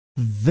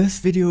This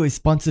video is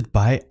sponsored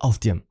by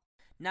Altium.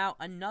 Now,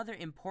 another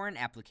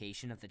important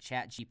application of the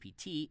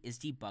ChatGPT is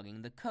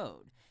debugging the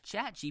code.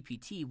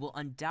 ChatGPT will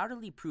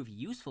undoubtedly prove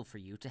useful for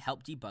you to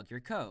help debug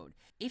your code.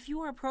 If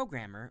you are a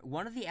programmer,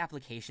 one of the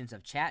applications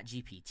of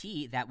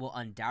ChatGPT that will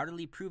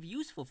undoubtedly prove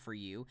useful for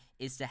you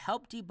is to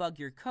help debug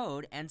your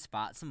code and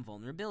spot some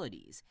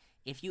vulnerabilities.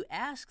 If you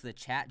ask the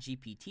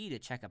ChatGPT to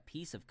check a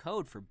piece of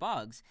code for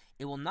bugs,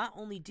 it will not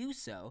only do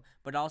so,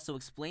 but also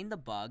explain the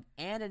bug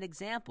and an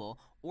example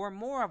or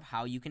more of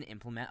how you can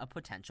implement a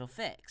potential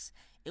fix.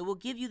 It will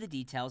give you the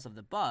details of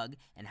the bug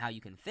and how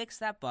you can fix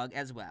that bug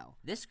as well.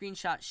 This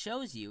screenshot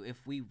shows you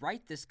if we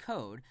write this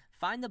code,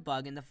 find the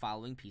bug in the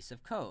following piece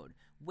of code,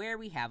 where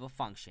we have a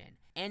function.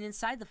 And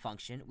inside the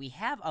function, we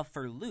have a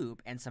for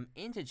loop and some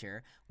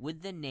integer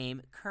with the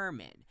name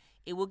Kerman.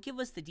 It will give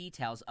us the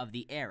details of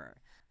the error.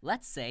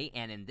 Let's say,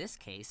 and in this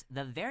case,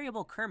 the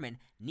variable Kerman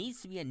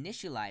needs to be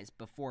initialized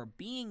before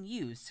being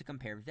used to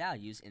compare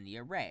values in the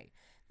array.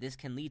 This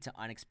can lead to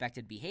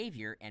unexpected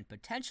behavior and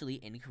potentially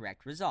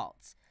incorrect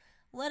results.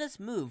 Let us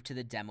move to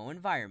the demo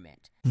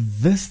environment.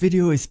 This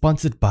video is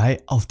sponsored by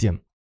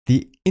Altium,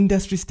 the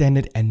industry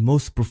standard and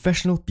most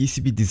professional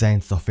PCB design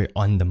software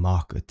on the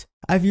market.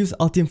 I've used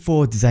Altium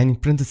for designing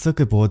printed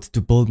circuit boards to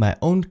build my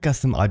own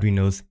custom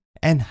Arduinos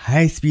and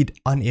high-speed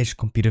on-edge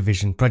computer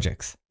vision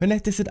projects. When I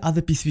tested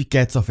other PCB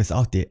CAD softwares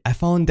out there, I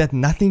found that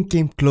nothing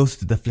came close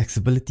to the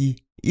flexibility,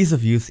 ease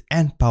of use,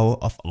 and power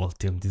of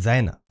Altium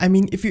Designer. I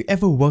mean, if you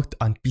ever worked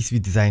on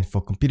PCB design for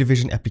computer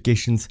vision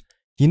applications,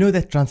 you know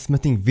that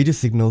transmitting video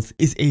signals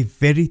is a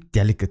very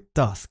delicate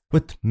task,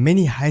 with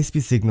many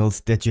high-speed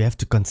signals that you have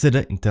to consider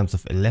in terms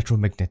of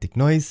electromagnetic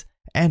noise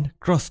and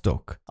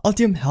crosstalk.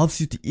 Altium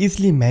helps you to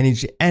easily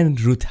manage and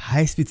route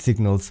high-speed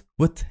signals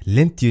with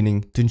length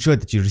tuning to ensure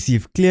that you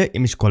receive clear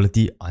image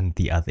quality on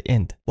the other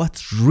end.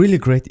 What's really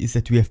great is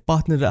that we have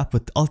partnered up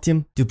with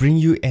Altium to bring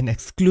you an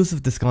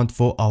exclusive discount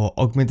for our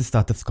Augmented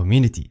Startups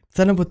community.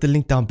 Sign up with the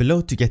link down below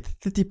to get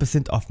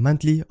 30% off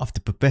monthly of the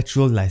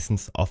perpetual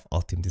license of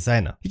Altium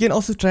Designer. You can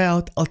also try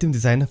out Altium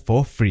Designer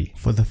for free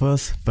for the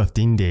first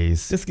 15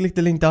 days. Just click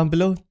the link down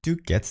below to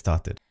get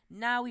started.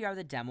 Now we are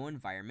the demo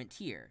environment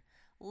here.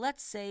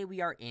 Let's say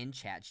we are in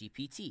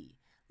ChatGPT.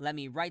 Let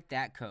me write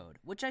that code,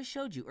 which I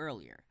showed you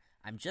earlier.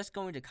 I'm just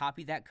going to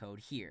copy that code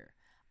here.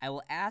 I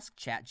will ask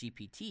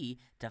ChatGPT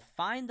to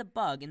find the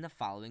bug in the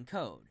following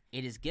code.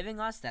 It is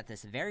giving us that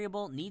this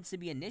variable needs to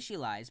be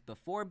initialized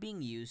before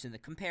being used in the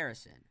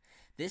comparison.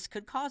 This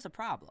could cause a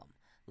problem.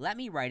 Let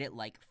me write it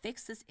like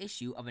fix this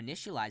issue of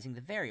initializing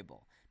the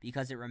variable,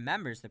 because it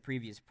remembers the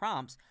previous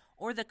prompts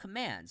or the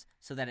commands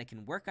so that it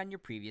can work on your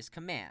previous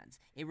commands.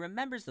 It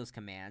remembers those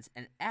commands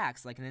and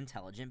acts like an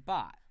intelligent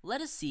bot. Let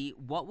us see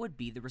what would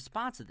be the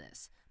response of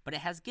this, but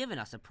it has given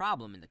us a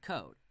problem in the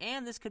code,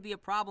 and this could be a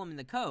problem in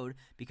the code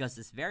because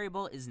this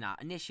variable is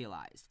not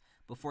initialized.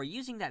 Before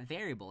using that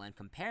variable and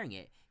comparing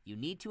it, you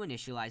need to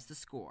initialize the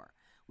score.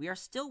 We are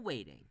still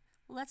waiting.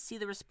 Let's see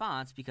the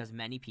response because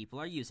many people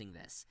are using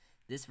this.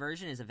 This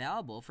version is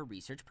available for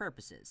research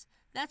purposes.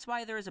 That's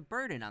why there is a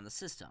burden on the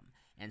system,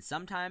 and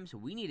sometimes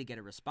we need to get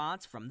a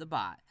response from the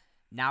bot.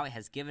 Now it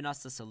has given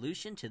us the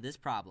solution to this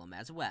problem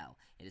as well.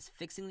 It is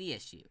fixing the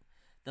issue.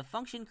 The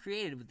function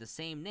created with the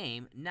same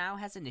name now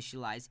has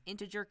initialized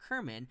integer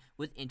Kerman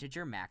with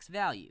integer max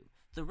value.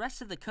 The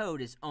rest of the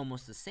code is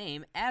almost the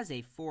same as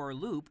a for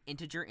loop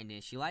integer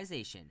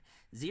initialization,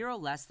 0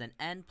 less than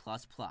n++.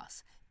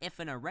 If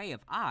an array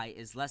of I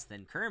is less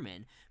than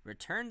Kerman,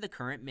 return the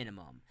current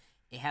minimum.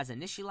 It has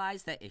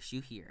initialized that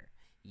issue here.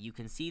 You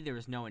can see there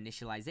is no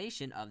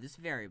initialization of this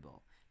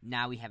variable.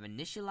 Now we have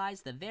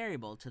initialized the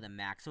variable to the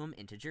maximum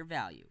integer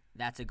value.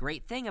 That's a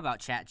great thing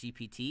about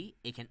ChatGPT.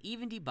 It can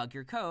even debug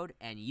your code,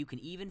 and you can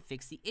even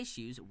fix the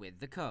issues with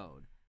the code.